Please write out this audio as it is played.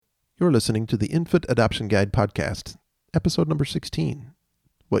You're listening to the Infant Adoption Guide Podcast, episode number 16,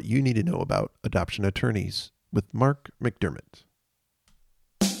 What You Need to Know About Adoption Attorneys, with Mark McDermott.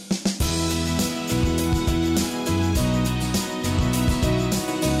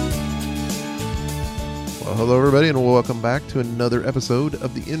 Well, hello everybody, and welcome back to another episode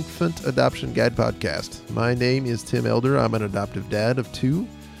of the Infant Adoption Guide Podcast. My name is Tim Elder. I'm an adoptive dad of two.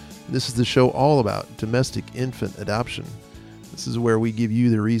 This is the show all about domestic infant adoption. This is where we give you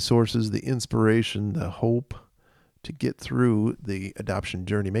the resources, the inspiration, the hope to get through the adoption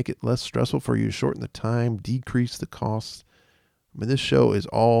journey, make it less stressful for you, shorten the time, decrease the costs. I mean, this show is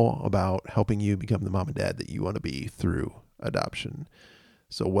all about helping you become the mom and dad that you want to be through adoption.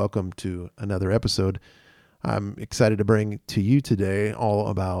 So welcome to another episode. I'm excited to bring to you today all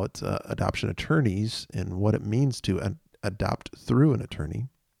about adoption attorneys and what it means to adopt through an attorney,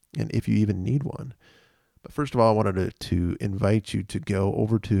 and if you even need one. But first of all, I wanted to invite you to go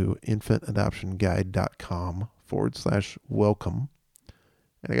over to infantadoptionguide.com/welcome.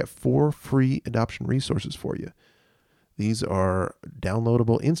 And I got 4 free adoption resources for you. These are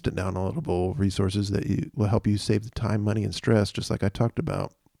downloadable, instant downloadable resources that will help you save the time, money, and stress, just like I talked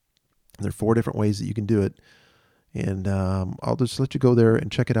about. There are 4 different ways that you can do it. And I'll just let you go there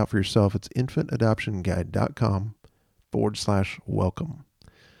and check it out for yourself. It's infantadoptionguide.com/welcome.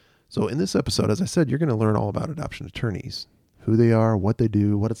 So in this episode, as I said, you're going to learn all about adoption attorneys, who they are, what they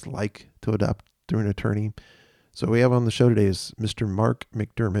do, what it's like to adopt through an attorney. So we have on the show today is Mr. Mark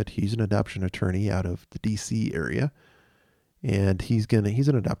McDermott. He's an adoption attorney out of the DC area, and he's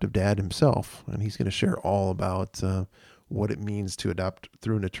an adoptive dad himself, and he's going to share all about what it means to adopt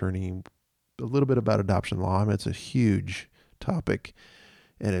through an attorney, a little bit about adoption law. I mean, it's a huge topic,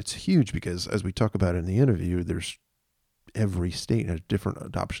 and it's huge because as we talk about in the interview, there's every state has different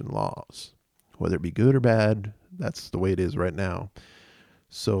adoption laws, whether it be good or bad. That's the way it is right now.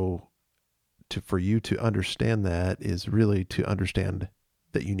 So for you to understand that is really to understand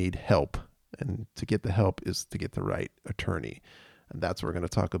that you need help, and to get the help is to get the right attorney. And that's what we're going to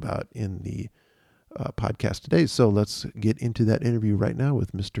talk about in the podcast today. So let's get into that interview right now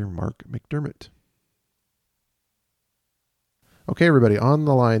with Mr. Mark McDermott. Okay, everybody, on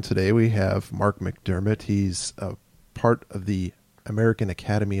the line today we have Mark McDermott. He's part of the American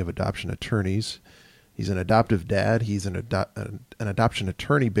Academy of Adoption Attorneys. He's an adoptive dad. He's an adoption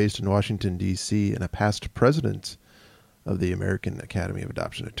attorney based in Washington, D.C., and a past president of the American Academy of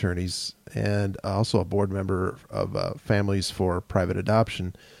Adoption Attorneys, and also a board member of Families for Private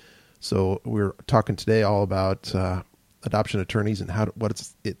Adoption. So we're talking today all about adoption attorneys and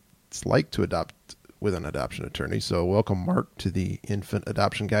what it's like to adopt with an adoption attorney. So welcome, Mark, to the Infant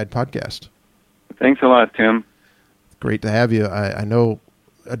Adoption Guide podcast. Thanks a lot, Tim. Great to have you. I know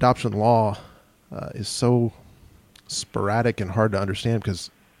adoption law is so sporadic and hard to understand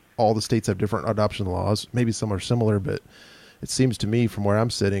because all the states have different adoption laws. Maybe some are similar, but it seems to me from where I'm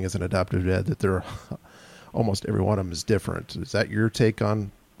sitting as an adoptive dad that they're almost every one of them is different. Is that your take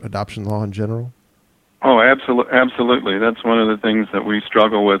on adoption law in general? Oh, absolutely. That's one of the things that we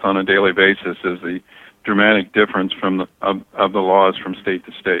struggle with on a daily basis is the dramatic difference of the laws from state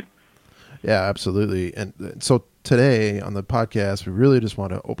to state. Yeah, absolutely. And so today on the podcast, we really just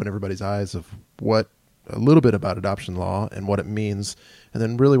want to open everybody's eyes of a little bit about adoption law and what it means, and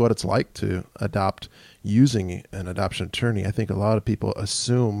then really what it's like to adopt using an adoption attorney. I think a lot of people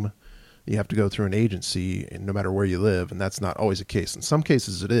assume you have to go through an agency no matter where you live, and that's not always the case. In some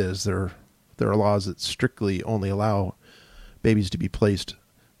cases it is. There are laws that strictly only allow babies to be placed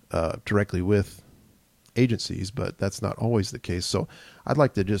directly with agencies, but that's not always the case. So I'd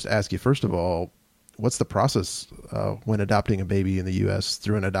like to just ask you, first of all, what's the process when adopting a baby in the U.S.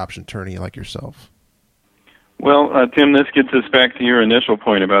 through an adoption attorney like yourself? Well, Tim, this gets us back to your initial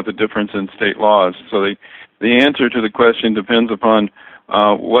point about the difference in state laws. So the answer to the question depends upon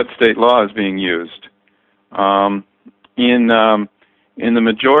what state law is being used. In the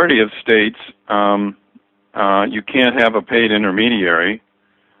majority of states, you can't have a paid intermediary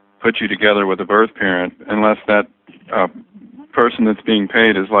put you together with a birth parent unless that person that's being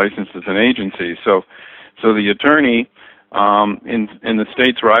paid is licensed as an agency. So the attorney, in the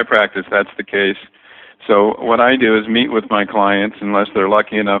states where I practice, that's the case. So what I do is meet with my clients, unless they're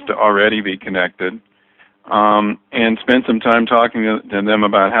lucky enough to already be connected, and spend some time talking to them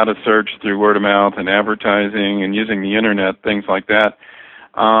about how to search through word of mouth and advertising and using the internet, things like that.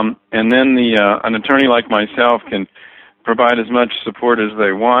 And then an attorney like myself can provide as much support as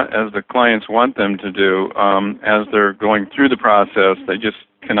they want, as the clients want them to do, as they're going through the process. They just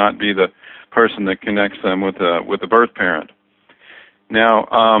cannot be the person that connects them with a birth parent. Now,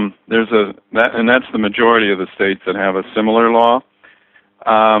 that's the majority of the states that have a similar law.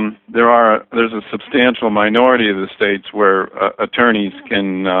 there's a substantial minority of the states where attorneys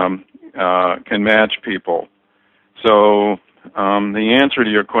can match people. So the answer to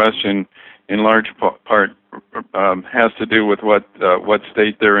your question, in large part, has to do with what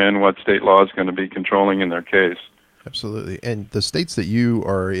state they're in, what state law is going to be controlling in their case. Absolutely. And the states that you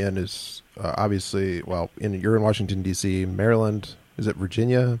are in is obviously, you're in Washington, D.C., Maryland, is it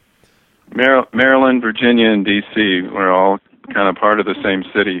Virginia? Maryland, Virginia, and D.C. We're all kind of part of the same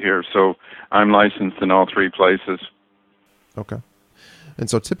city here, so I'm licensed in all three places. Okay. And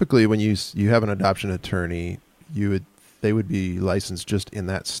so typically when you have an adoption attorney, they would be licensed just in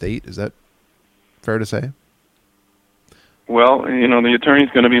that state. Is that fair to say? Well, the attorney's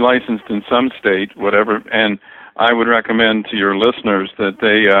going to be licensed in some state, whatever, and I would recommend to your listeners that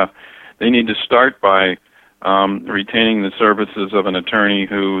they need to start by retaining the services of an attorney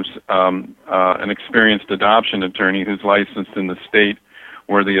who's an experienced adoption attorney who's licensed in the state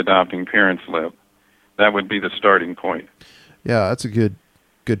where the adopting parents live. That would be the starting point. Yeah, that's a good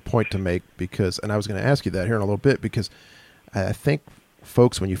point to make and I was going to ask you that here in a little bit, because I think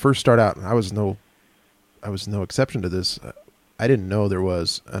folks, when you first start out, and I was no exception to this, I didn't know there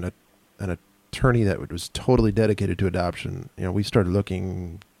was an attorney that was totally dedicated to adoption. We started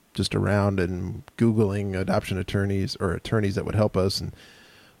looking just around and Googling adoption attorneys or attorneys that would help us. And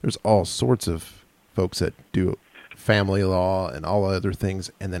there's all sorts of folks that do family law and all other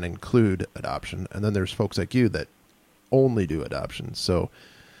things and then include adoption. And then there's folks like you that only do adoption. So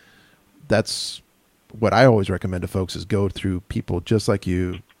that's what I always recommend to folks, is go through people just like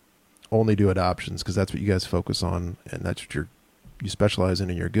you, only do adoptions, because that's what you guys focus on and that's what you specialize in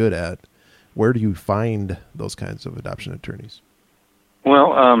and you're good at. Where do you find those kinds of adoption attorneys?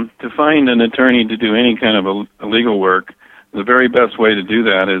 Well, to find an attorney to do any kind of a legal work, the very best way to do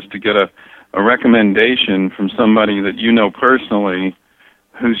that is to get a recommendation from somebody that you know personally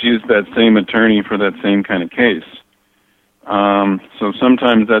who's used that same attorney for that same kind of case. So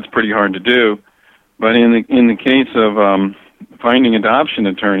sometimes that's pretty hard to do, but in the case of finding adoption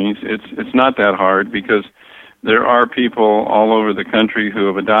attorneys, it's not that hard, because there are people all over the country who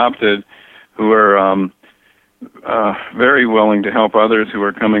have adopted who are very willing to help others who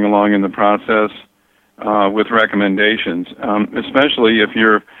are coming along in the process with recommendations, especially if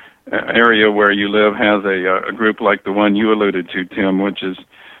your area where you live has a group like the one you alluded to, Tim, which is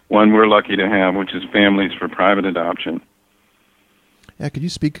one we're lucky to have, which is Families for Private Adoption. Yeah, could you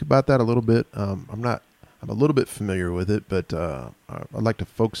speak about that a little bit? I'm a little bit familiar with it, but I'd like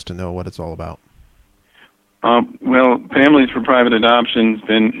folks to know what it's all about. Well, Families for Private Adoption has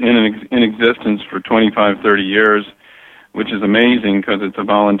been in existence for 25, 30 years, which is amazing because it's a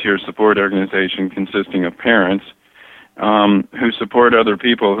volunteer support organization consisting of parents who support other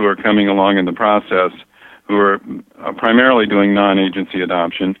people who are coming along in the process, who are primarily doing non-agency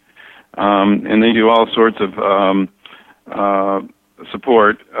adoption. And they do all sorts of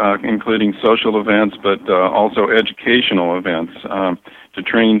support, including social events, but also educational events to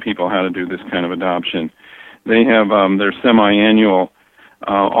train people how to do this kind of adoption. They have their semi-annual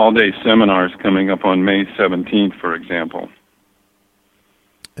all-day seminars coming up on May 17th, for example.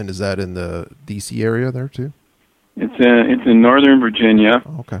 And is that in the D.C. area there, too? It's in Northern Virginia.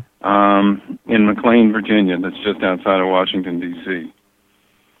 Oh, okay. In McLean, Virginia. That's just outside of Washington, D.C.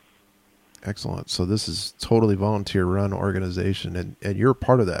 Excellent. So this is totally volunteer-run organization, and you're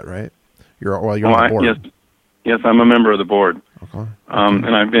part of that, right? You're on the board. Yes, I'm a member of the board. Okay.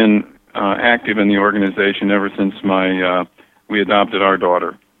 And I've been active in the organization ever since we adopted our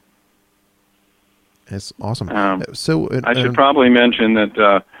daughter. It's awesome. I should probably mention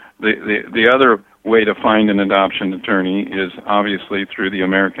that the other way to find an adoption attorney is obviously through the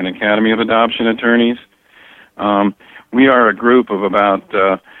American Academy of Adoption Attorneys. We are a group of about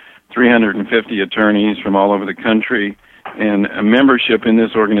 350 attorneys from all over the country, and a membership in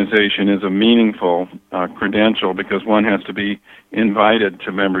this organization is a meaningful credential because one has to be invited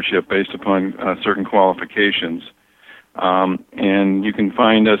to membership based upon certain qualifications. And you can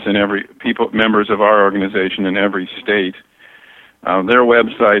find us members of our organization in every state. Their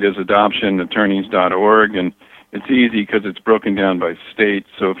website is adoptionattorneys.org, and it's easy because it's broken down by state.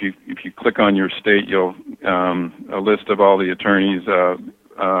 So if you click on your state, you'll a list of all the attorneys who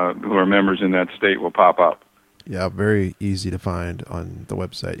are members in that state will pop up. Yeah, very easy to find on the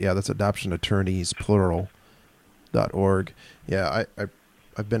website. Yeah, that's adoptionattorneys, plural.org. Yeah,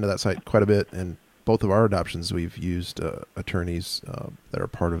 I've been to that site quite a bit, and both of our adoptions we've used attorneys that are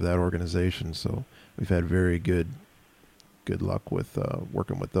part of that organization. So we've had very good luck with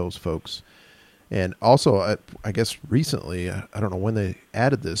working with those folks. And also, I guess recently, I don't know when they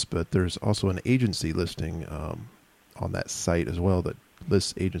added this, but there's also an agency listing on that site as well that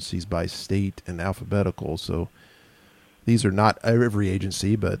lists agencies by state and alphabetical. So these are not every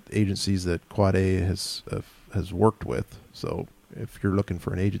agency, but agencies that Quad A has worked with. So if you're looking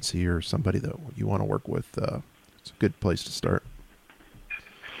for an agency or somebody that you want to work with, it's a good place to start.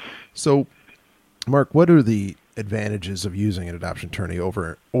 So, Mark, what are the advantages of using an adoption attorney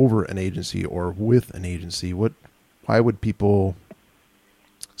over an agency or with an agency? Why would people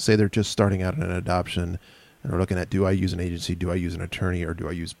say they're just starting out in an adoption and are looking at, do I use an agency, do I use an attorney, or do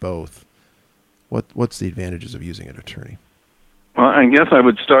I use both? What's the advantages of using an attorney? Well, I guess I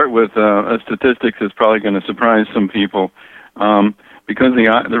would start with a statistic that's probably going to surprise some people, because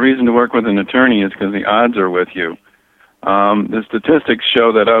the reason to work with an attorney is because the odds are with you. The statistics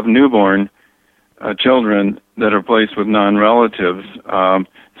show that of newborn children that are placed with non-relatives,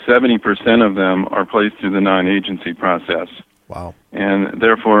 70% of them are placed through the non-agency process. Wow. And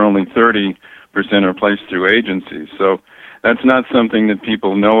therefore only 30% are placed through agencies. So that's not something that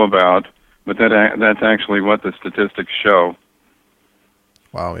people know about, but that's actually what the statistics show.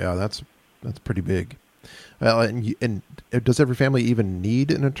 Wow, yeah, that's pretty big. Well, and does every family even need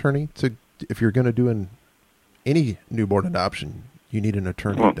an attorney if you're going to do any newborn adoption? You need an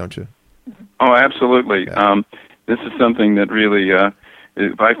attorney, don't you? Oh, absolutely. Yeah. This is something that really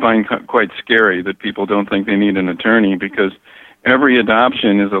I find quite scary, that people don't think they need an attorney, because every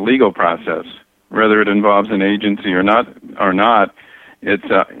adoption is a legal process, whether it involves an agency or not. It's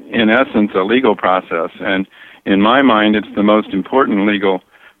in essence a legal process, and in my mind, it's the most important legal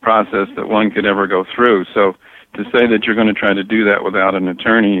process that one could ever go through. So to say that you're going to try to do that without an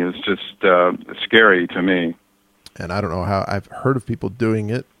attorney is just scary to me. And I don't know how, I've heard of people doing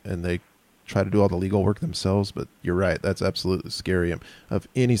it and they try to do all the legal work themselves, but you're right, that's absolutely scary. Of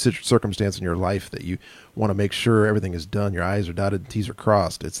any circumstance in your life that you want to make sure everything is done, your I's are dotted, T's are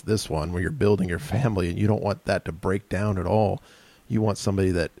crossed, it's this one where you're building your family and you don't want that to break down at all. You want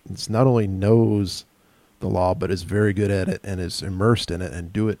somebody that not only knows the law, but is very good at it and is immersed in it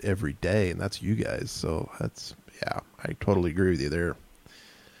and do it every day. And that's you guys. So I totally agree with you there.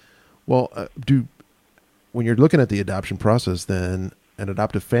 Well, when you're looking at the adoption process, then an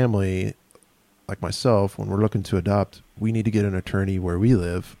adoptive family like myself, when we're looking to adopt, we need to get an attorney where we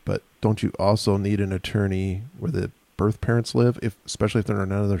live, but don't you also need an attorney where the birth parents live, especially if they're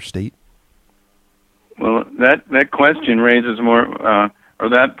in another state? Well, that question raises more, or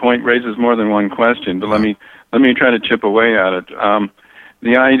that point raises more than one question. But let me try to chip away at it.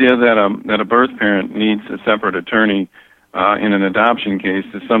 The idea that a birth parent needs a separate attorney in an adoption case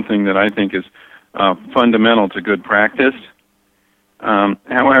is something that I think is fundamental to good practice.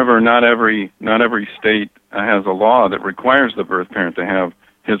 However, not every state has a law that requires the birth parent to have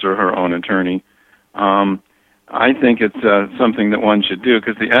his or her own attorney. I think it's something that one should do,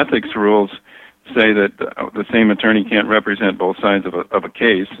 because the ethics rules say that the same attorney can't represent both sides of a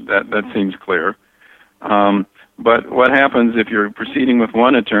case. That seems clear. But what happens if you're proceeding with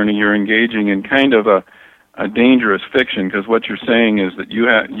one attorney? You're engaging in kind of a dangerous fiction, because what you're saying is that you,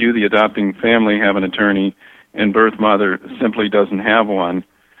 the adopting family, have an attorney, and birth mother simply doesn't have one.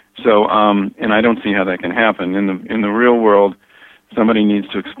 So, and I don't see how that can happen. In the real world, somebody needs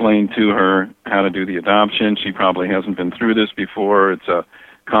to explain to her how to do the adoption. She probably hasn't been through this before. It's a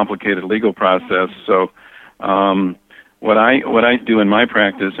complicated legal process. So, what I do in my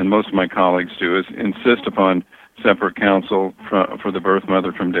practice, and most of my colleagues do, is insist upon separate counsel for the birth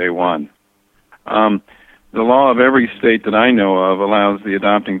mother from day one. The law of every state that I know of allows the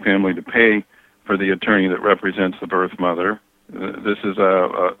adopting family to pay for the attorney that represents the birth mother. This is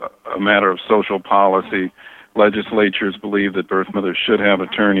a matter of social policy. Legislatures believe that birth mothers should have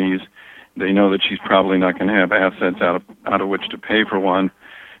attorneys. They know that she's probably not going to have assets out of which to pay for one,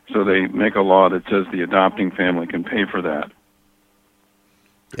 so they make a law that says the adopting family can pay for that.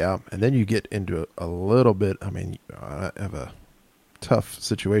 Yeah, and then you get into a little bit, I have a tough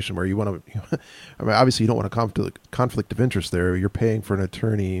situation where you want to, obviously you don't want a conflict of interest there. You're paying for an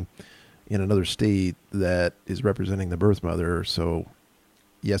attorney in another state that is representing the birth mother. So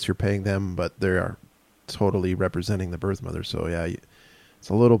yes, you're paying them, but they are totally representing the birth mother. So yeah, it's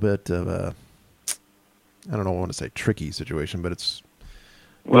a little bit of a, I don't know, I want to say tricky situation, but it's,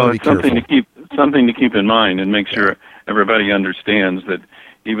 it's something to keep in mind, and make sure everybody understands that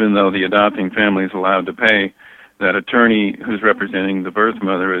even though the adopting family is allowed to pay, that attorney who's representing the birth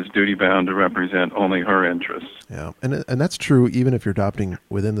mother is duty-bound to represent only her interests. Yeah, and that's true even if you're adopting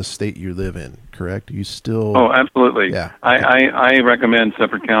within the state you live in, correct? You still... Oh, absolutely. Yeah. I recommend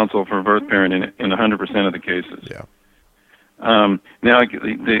separate counsel for a birth parent in 100% of the cases. Yeah. Now,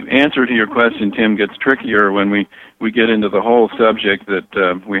 the answer to your question, Tim, gets trickier when we get into the whole subject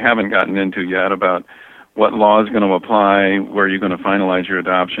that we haven't gotten into yet about what law is going to apply, where you're going to finalize your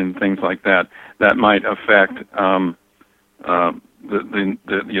adoption, things like that. That might affect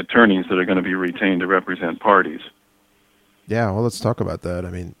the attorneys that are going to be retained to represent parties. Yeah, well, let's talk about that. I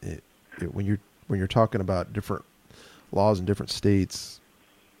mean, when you're talking about different laws in different states,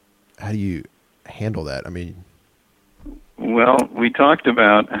 how do you handle that? I mean, well, we talked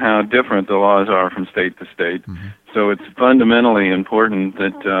about how different the laws are from state to state. Mm-hmm. So it's fundamentally important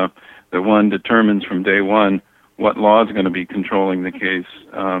that that one determines from day one what law is going to be controlling the case,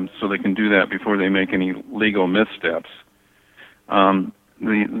 so they can do that before they make any legal missteps. The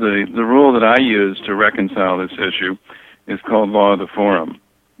rule that I use to reconcile this issue is called law of the forum.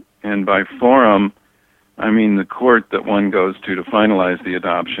 And by forum, I mean the court that one goes to finalize the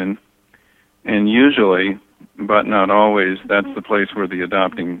adoption. And usually, but not always, that's the place where the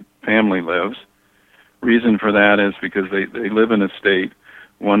adopting family lives. Reason for that is because they live in a state.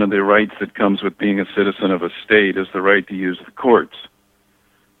 One of the rights that comes with being a citizen of a state is the right to use the courts.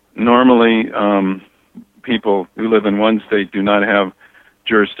 Normally, people who live in one state do not have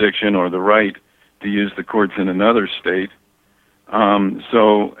jurisdiction or the right to use the courts in another state.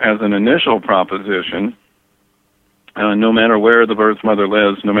 So as an initial proposition, no matter where the birth mother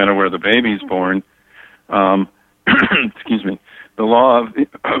lives, no matter where the baby's born, excuse me, the law of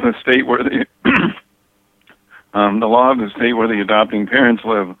the state where the the law of the state where the adopting parents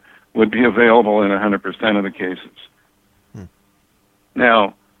live would be available in 100% of the cases.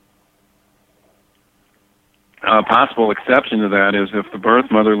 Now, a possible exception to that is if the birth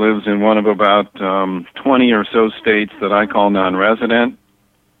mother lives in one of about 20 or so states that I call non-resident.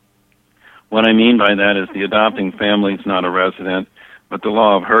 What I mean by that is the adopting family is not a resident, but the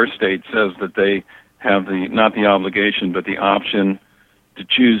law of her state says that they have not the obligation, but the option to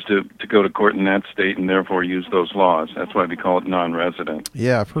choose to go to court in that state and therefore use those laws. That's why we call it non-resident.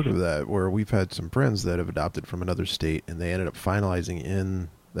 Yeah, I've heard of that, where we've had some friends that have adopted from another state, and they ended up finalizing in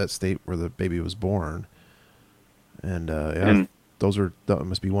that state where the baby was born. And, that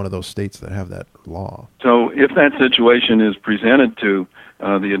must be one of those states that have that law. So if that situation is presented to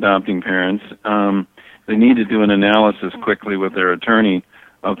the adopting parents, they need to do an analysis quickly with their attorney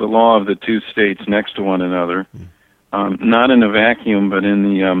of the law of the two states next to one another, not in a vacuum, but in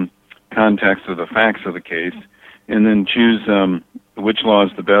the context of the facts of the case, and then choose which law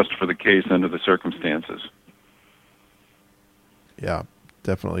is the best for the case under the circumstances. Yeah,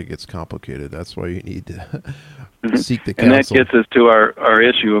 definitely gets complicated. That's why you need to seek the counsel. And that gets us to our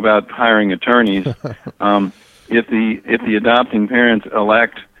issue about hiring attorneys. If the adopting parents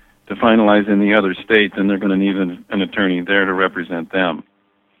elect to finalize in the other state, then they're going to need an attorney there to represent them,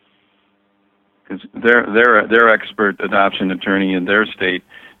 because their expert adoption attorney in their state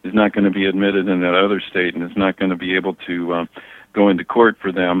is not going to be admitted in that other state and is not going to be able to go into court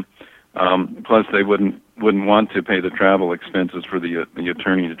for them. Plus, they wouldn't want to pay the travel expenses for the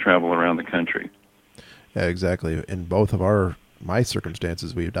attorney to travel around the country. Yeah, exactly. In both of my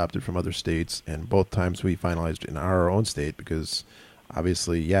circumstances, we adopted from other states, and both times we finalized in our own state because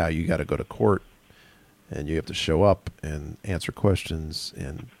obviously, yeah, you got to go to court and you have to show up and answer questions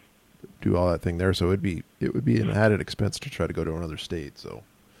and do all that thing there. So it would be an added expense to try to go to another state. So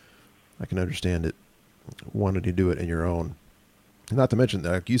I can understand it, wanting to do it in your own. Not to mention,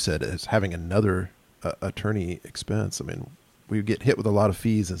 like you said, is having another attorney expense. I mean, we get hit with a lot of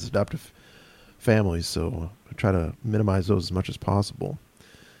fees as adoptive families, so I try to minimize those as much as possible.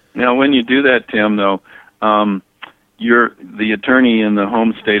 Now, when you do that, Tim, though, the attorney in the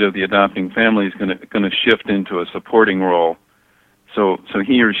home state of the adopting family is going to shift into a supporting role. So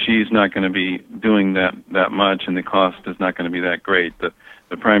he or she's not going to be doing that much, and the cost is not going to be that great.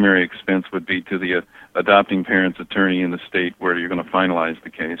 The primary expense would be to the adopting parent's attorney in the state where you're going to finalize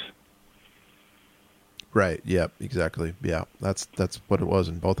the case. Right. Yep. Exactly. Yeah. That's what it was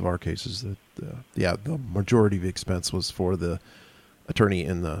in both of our cases. That the majority of the expense was for the attorney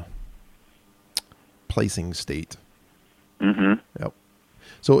in the placing state. Mm-hmm. Yep.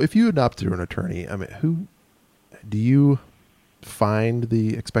 So if you adopt through an attorney, I mean, who do you find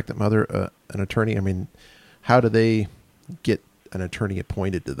the expectant mother an attorney? I mean, how do they get an attorney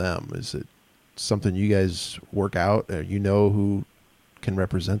appointed to them? Is it something you guys work out? You know who can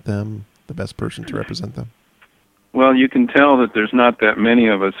represent them, the best person to represent them? Well, you can tell that there's not that many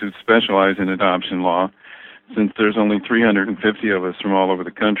of us who specialize in adoption law, since there's only 350 of us from all over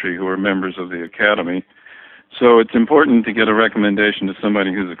the country who are members of the Academy. So it's important to get a recommendation to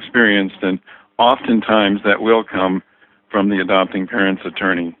somebody who's experienced, and oftentimes that will come from the adopting parent's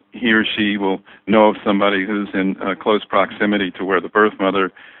attorney. He or she will know of somebody who's in close proximity to where the birth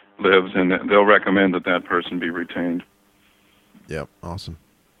mother lives, and they'll recommend that person be retained. Yep, awesome.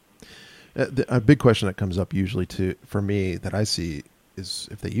 A big question that comes up usually for me that I see is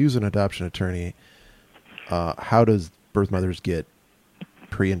if they use an adoption attorney, how does birth mothers get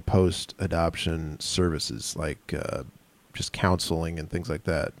pre and post adoption services like just counseling and things like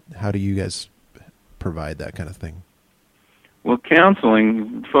that? How do you guys provide that kind of thing? Well,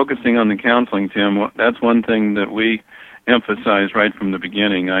 counseling, focusing on the counseling, Tim, that's one thing that we emphasize right from the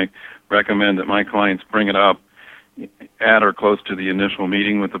beginning. I recommend that my clients bring it up at or close to the initial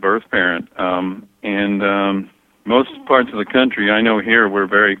meeting with the birth parent. Most parts of the country, I know here, we're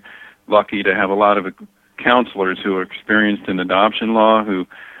very lucky to have a lot of counselors who are experienced in adoption law, who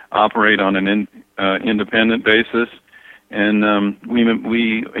operate on an independent basis. And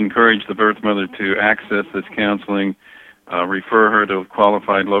we encourage the birth mother to access this counseling, refer her to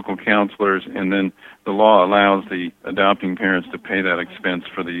qualified local counselors, and then the law allows the adopting parents to pay that expense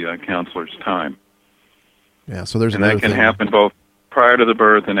for the counselor's time. Yeah, so there's another thing. And that can happen both prior to the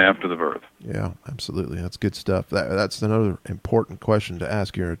birth and after the birth. Yeah, absolutely. That's good stuff. That's another important question to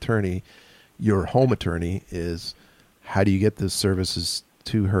ask your attorney, your home attorney, is how do you get these services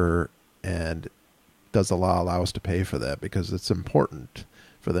to her, and does the law allow us to pay for that? Because it's important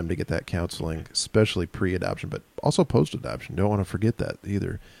for them to get that counseling, especially pre-adoption, but also post-adoption. Don't want to forget that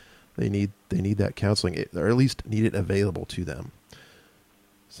either. They need that counseling, or at least need it available to them.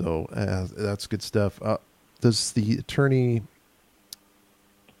 So that's good stuff. Does the attorney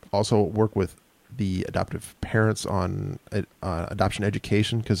also work with the adoptive parents on adoption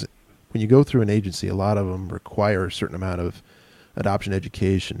education? Because when you go through an agency, a lot of them require a certain amount of adoption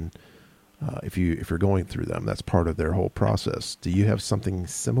education. If you're going through them, that's part of their whole process. Do you have something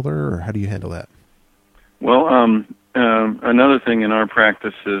similar, or how do you handle that? Well, another thing in our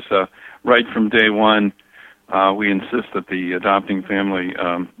practice is right from day one, we insist that the adopting family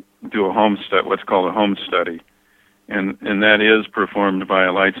do what's called a home study, and that is performed by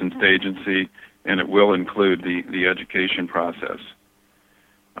a licensed agency, and it will include the education process.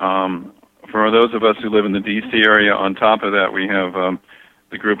 For those of us who live in the D.C. area, on top of that, we have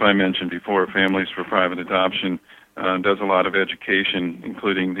the group I mentioned before, Families for Private Adoption, does a lot of education,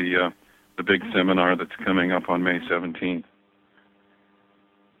 including the big seminar that's coming up on May 17th.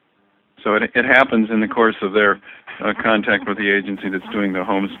 So it happens in the course of their contact with the agency that's doing the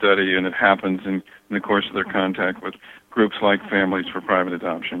home study, and it happens in the course of their contact with groups like Families for Private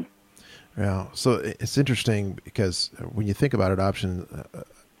Adoption. Yeah, so it's interesting because when you think about adoption,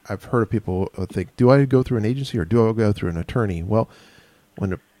 I've heard of people think, do I go through an agency or do I go through an attorney? Well,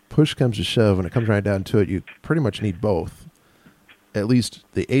 when the push comes to shove, when it comes right down to it, you pretty much need both. At least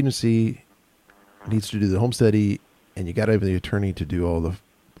the agency needs to do the home study, and you got to have the attorney to do all the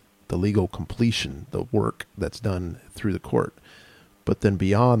legal completion, the work that's done through the court. But then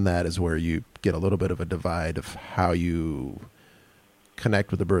beyond that is where you get a little bit of a divide of how you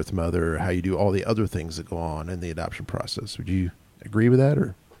connect with the birth mother, how you do all the other things that go on in the adoption process. Would you agree with that,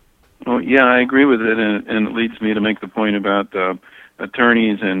 or? Well, yeah, I agree with it, and it leads me to make the point about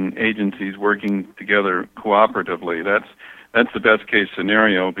attorneys and agencies working together cooperatively. That's the best case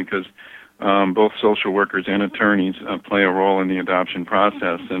scenario, because both social workers and attorneys play a role in the adoption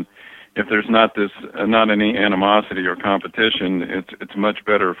process. And if there's not any animosity or competition, it's much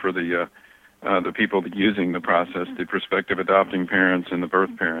better for the people using the process, the prospective adopting parents and the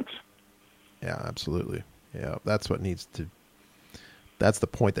birth parents. Yeah, absolutely. Yeah, that's the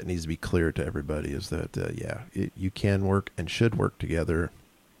point that needs to be clear to everybody, is that, you can work and should work together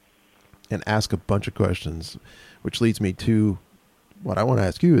and ask a bunch of questions, which leads me to what I want to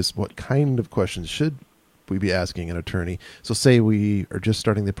ask you is, what kind of questions should we be asking an attorney? So say we are just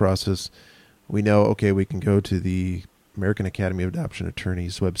starting the process. We know, okay, we can go to the American Academy of Adoption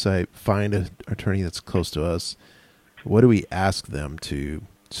Attorneys website, find an attorney that's close to us. What do we ask them to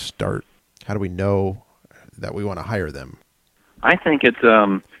start? How do we know that we want to hire them? I think it's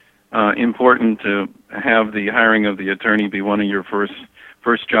important to have the hiring of the attorney be one of your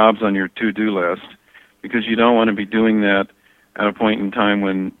first jobs on your to-do list, because you don't want to be doing that at a point in time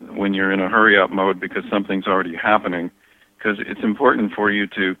when you're in a hurry-up mode because something's already happening. Because it's important for you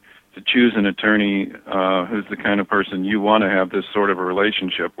to choose an attorney who's the kind of person you want to have this sort of a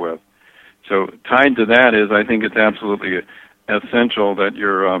relationship with. So tied to that is, I think it's absolutely essential that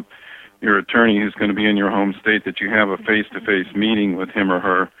your attorney who's going to be in your home state, that you have a face-to-face meeting with him or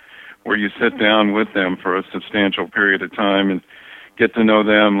her, where you sit down with them for a substantial period of time and get to know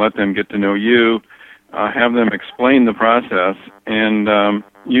them, let them get to know you, have them explain the process, and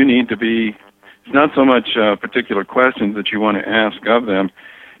you need to be, it's not so much particular questions that you want to ask of them.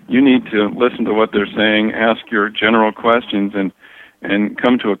 You need to listen to what they're saying, ask your general questions, and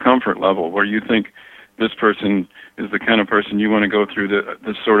come to a comfort level where you think this person is the kind of person you want to go through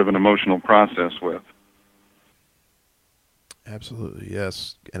this sort of an emotional process with. Absolutely,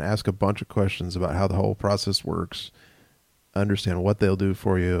 yes. And ask a bunch of questions about how the whole process works. Understand what they'll do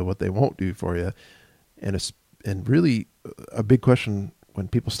for you, what they won't do for you. And really a big question when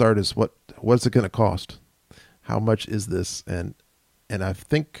people start is what's it going to cost? How much is this? And I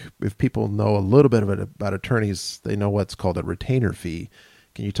think if people know a little bit about attorneys, they know what's called a retainer fee.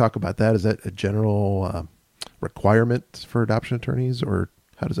 Can you talk about that? Is that a general requirement for adoption attorneys, or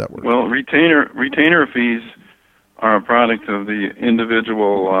how does that work? Well, retainer fees are a product of the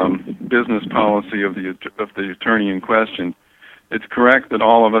individual business policy of the attorney in question. It's correct that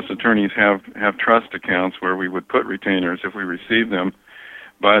all of us attorneys have trust accounts where we would put retainers if we receive them,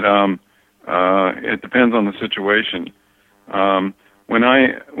 but it depends on the situation. When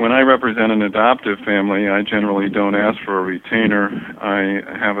I represent an adoptive family, I generally don't ask for a retainer. I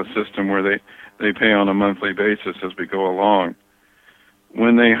have a system where they pay on a monthly basis as we go along.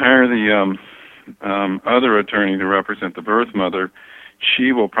 When they hire the other attorney to represent the birth mother,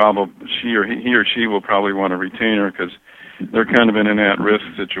 he or she will probably want a retainer because they're kind of in an at-risk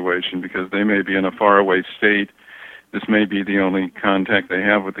situation because they may be in a faraway state. This may be the only contact they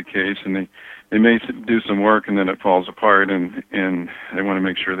have with the case, and they may do some work and then it falls apart, and they want to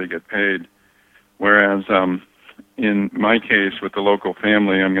make sure they get paid. Whereas in my case with the local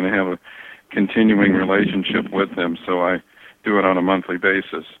family, I'm going to have a continuing relationship with them, so I do it on a monthly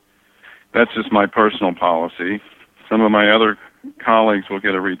basis. That's just my personal policy. Some of my other colleagues will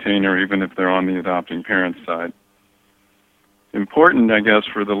get a retainer even if they're on the adopting parent side. Important, I guess,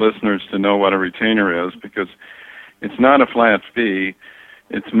 for the listeners to know what a retainer is, because it's not a flat fee.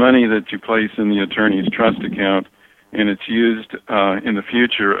 It's money that you place in the attorney's trust account, and it's used in the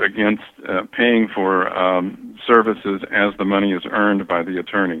future against paying for services as the money is earned by the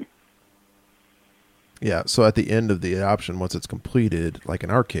attorney. Yeah, so at the end of the adoption, once it's completed, like in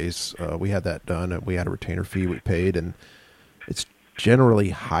our case, we had that done, and we had a retainer fee we paid, and it's generally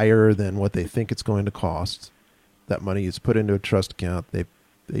higher than what they think it's going to cost. That money is put into a trust account. They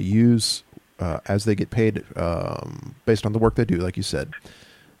use as they get paid based on the work they do, like you said.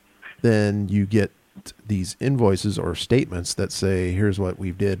 Then you get these invoices or statements that say, here's what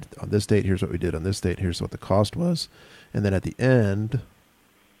we did on this date, here's what we did on this date, here's what the cost was. And then at the end,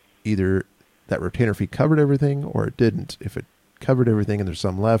 either that retainer fee covered everything or it didn't. If it covered everything and there's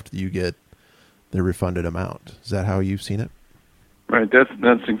some left, you get the refunded amount. Is that how you've seen it? Right.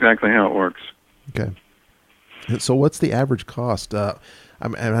 That's exactly how it works. Okay. So what's the average cost? I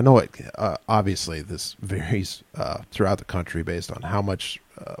know it, obviously this varies throughout the country based on how much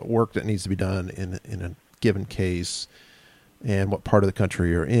work that needs to be done in a given case and what part of the country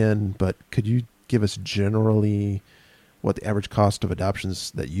you're in. But could you give us generally what the average cost of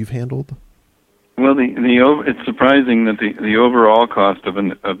adoptions that you've handled? Well, it's surprising that the overall cost of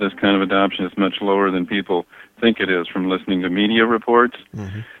this kind of adoption is much lower than people think it is from listening to media reports.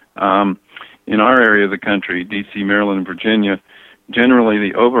 Mm-hmm. In our area of the country, D.C., Maryland, and Virginia, generally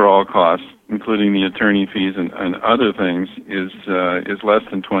the overall cost, including the attorney fees and other things, is less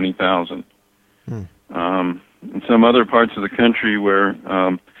than $20,000. In some other parts of the country where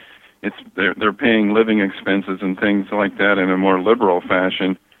they're paying living expenses and things like that in a more liberal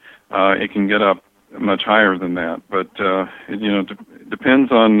fashion, it can get up much higher than that. But it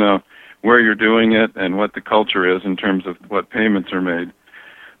depends on where you're doing it and what the culture is in terms of what payments are made.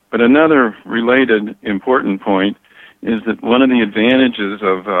 But another related important point is that one of the advantages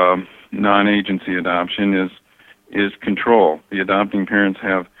of non-agency adoption is control. The adopting parents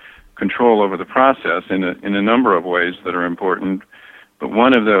have control over the process in a number of ways that are important, but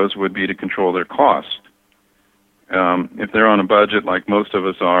one of those would be to control their cost. If they're on a budget like most of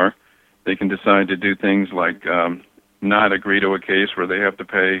us are, they can decide to do things like not agree to a case where they have to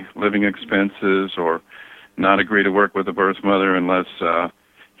pay living expenses, or not agree to work with the birth mother unless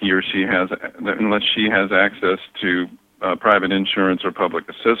she has access to private insurance or public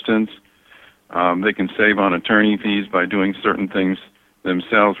assistance. They can save on attorney fees by doing certain things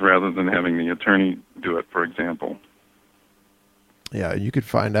themselves rather than having the attorney do it, for example. Yeah, you could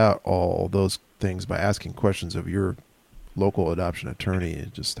find out all those things by asking questions of your local adoption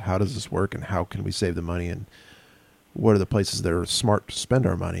attorney. Just how does this work, and how can we save the money, and what are the places that are smart to spend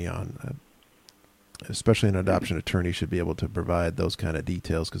our money on? Especially an adoption attorney should be able to provide those kind of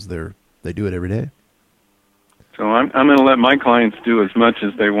details because they do it every day. So I'm going to let my clients do as much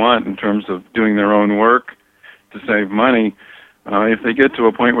as they want in terms of doing their own work to save money. If they get to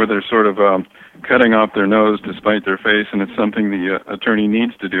a point where they're sort of cutting off their nose to spite their face and it's something the attorney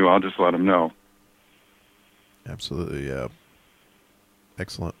needs to do, I'll just let them know. Absolutely, yeah.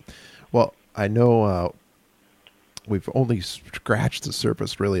 Excellent. Well, I know we've only scratched the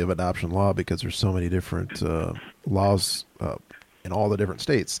surface, really, of adoption law because there's so many different laws in all the different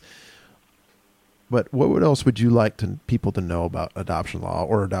states. But what else would you like people to know about adoption law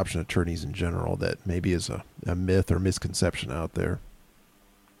or adoption attorneys in general that maybe is a myth or misconception out there?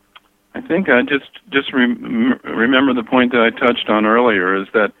 I think I just remember the point that I touched on earlier, is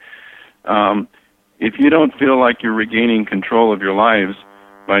that if you don't feel like you're regaining control of your lives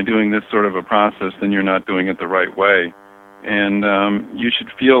by doing this sort of a process, then you're not doing it the right way. And you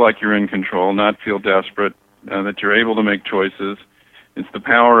should feel like you're in control, not feel desperate, that you're able to make choices. It's the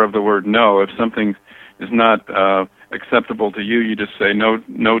power of the word no. If something is not acceptable to you, you just say no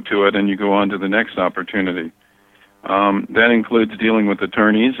to it, and you go on to the next opportunity. That includes dealing with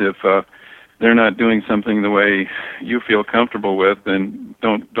attorneys. If they're not doing something the way you feel comfortable with, then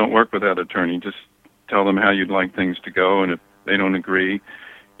don't work with that attorney. Just tell them how you'd like things to go, and if they don't agree,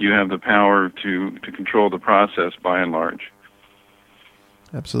 you have the power to control the process by and large.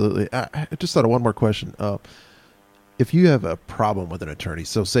 Absolutely. I just thought of one more question. If you have a problem with an attorney,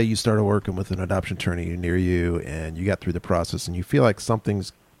 so say you started working with an adoption attorney near you and you got through the process and you feel like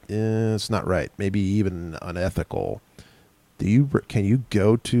something's it's not right, maybe even unethical, can you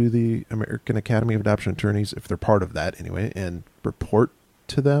go to the American Academy of Adoption Attorneys, if they're part of that anyway, and report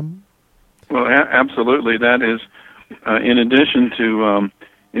to them? Well, absolutely. That is, in addition to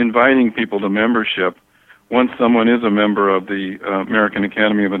inviting people to membership, once someone is a member of the American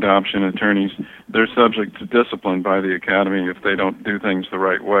Academy of Adoption Attorneys, they're subject to discipline by the Academy if they don't do things the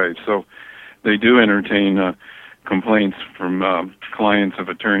right way. So they do entertain complaints from clients of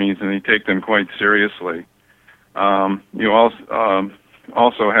attorneys, and they take them quite seriously. You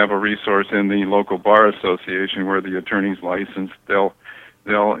also have a resource in the local bar association where the attorney's licensed. They'll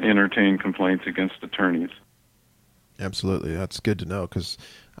entertain complaints against attorneys. Absolutely. That's good to know, because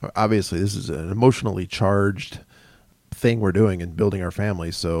obviously this is an emotionally charged thing we're doing in building our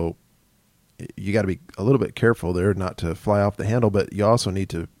family. So you got to be a little bit careful there not to fly off the handle, but you also need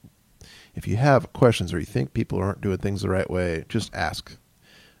to, if you have questions or you think people aren't doing things the right way, just ask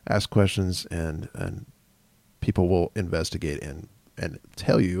questions, and people will investigate and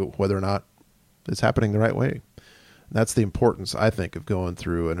tell you whether or not it's happening the right way. And that's the importance, I think, of going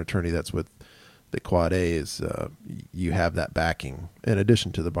through an attorney that's with the Quad A, is you have that backing in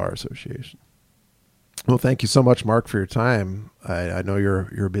addition to the Bar Association. Well, thank you so much, Mark, for your time. I know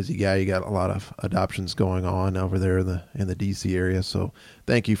you're a busy guy. You got a lot of adoptions going on over there in the DC area. So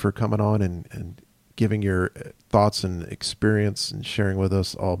thank you for coming on and giving your thoughts and experience and sharing with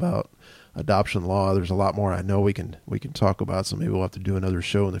us all about adoption law. There's a lot more I know we can talk about, so maybe we'll have to do another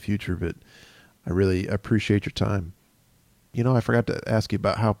show in the future, but I really appreciate your time. You know, I forgot to ask you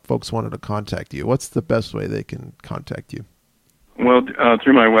about how folks wanted to contact you. What's the best way they can contact you? Well,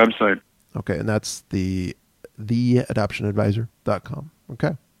 through my website. Okay, and that's theadoptionadvisor.com.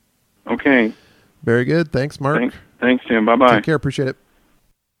 Okay. Okay. Very good. Thanks, Mark. Thanks, Tim. Bye-bye. Take care. Appreciate it.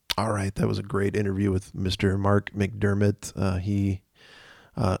 All right, that was a great interview with Mr. Mark McDermott. He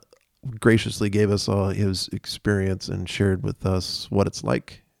graciously gave us all his experience and shared with us what it's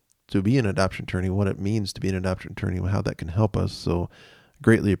like to be an adoption attorney, what it means to be an adoption attorney, how that can help us. So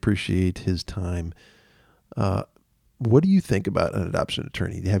greatly appreciate his time. What do you think about an adoption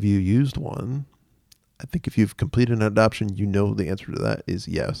attorney? Have you used one? I think if you've completed an adoption, you know the answer to that is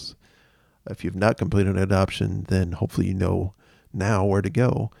yes. If you've not completed an adoption, then hopefully you know now where to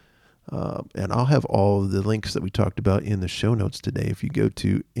go. And I'll have all of the links that we talked about in the show notes today. If you go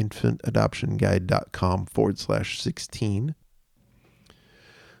to infantadoptionguide.com/16.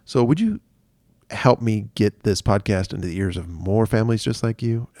 So would you help me get this podcast into the ears of more families just like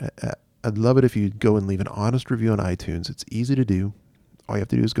you? I'd love it if you'd go and leave an honest review on iTunes. It's easy to do. All you have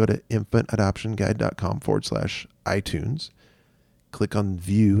to do is go to infantadoptionguide.com/iTunes. Click on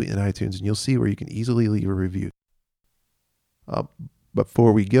view in iTunes, and you'll see where you can easily leave a review.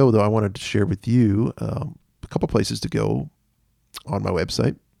 Before we go, though, I wanted to share with you a couple places to go on my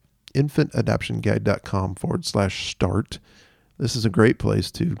website, infantadoptionguide.com/start. This is a great place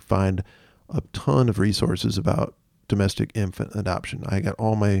to find a ton of resources about domestic infant adoption. I got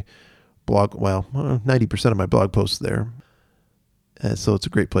all my 90% of my blog posts there. So it's a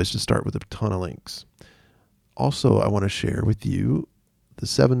great place to start with a ton of links. Also, I want to share with you the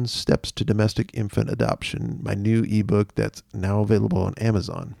 7 Steps to Domestic Infant Adoption, my new ebook that's now available on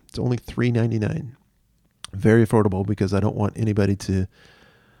Amazon. It's only $3.99. Very affordable, because I don't want anybody to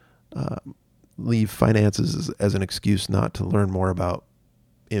leave finances as an excuse not to learn more about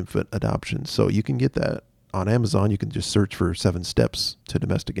infant adoption. So you can get that on Amazon. You can just search for 7 Steps to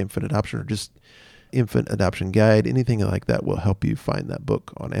Domestic Infant Adoption, or just Infant Adoption Guide. Anything like that will help you find that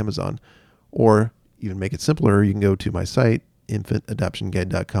book on Amazon. Or even make it simpler, you can go to my site,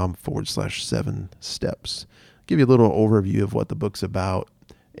 infantadoptionguide.com/7 steps. Give you a little overview of what the book's about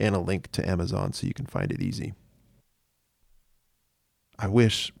and a link to Amazon so you can find it easy. I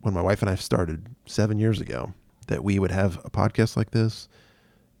wish when my wife and I started 7 years ago that we would have a podcast like this,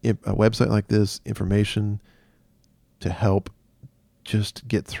 a website like this, information to help just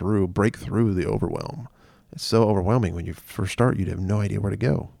break through the overwhelm. It's so overwhelming when you first start, you'd have no idea where to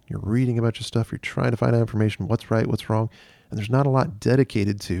go. You're reading a bunch of stuff, you're trying to find out information, what's right, what's wrong, and there's not a lot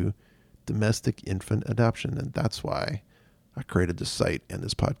dedicated to domestic infant adoption, and that's why I created this site and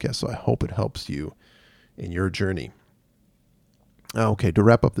this podcast, so I hope it helps you in your journey. Okay, to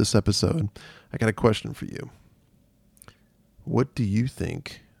wrap up this episode, I got a question for you. What do you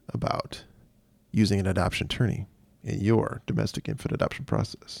think about using an adoption attorney in your domestic infant adoption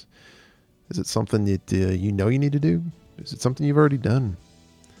process? Is it something that you know you need to do? Is it something you've already done?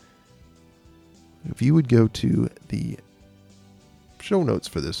 If you would go to the show notes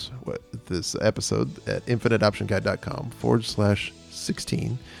for this episode at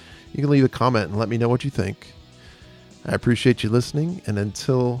infantadoptionguide.com/16, you can leave a comment and let me know what you think. I appreciate you listening, and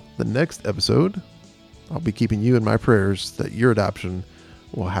until the next episode, I'll be keeping you in my prayers that your adoption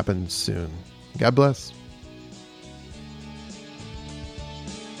will happen soon. God bless.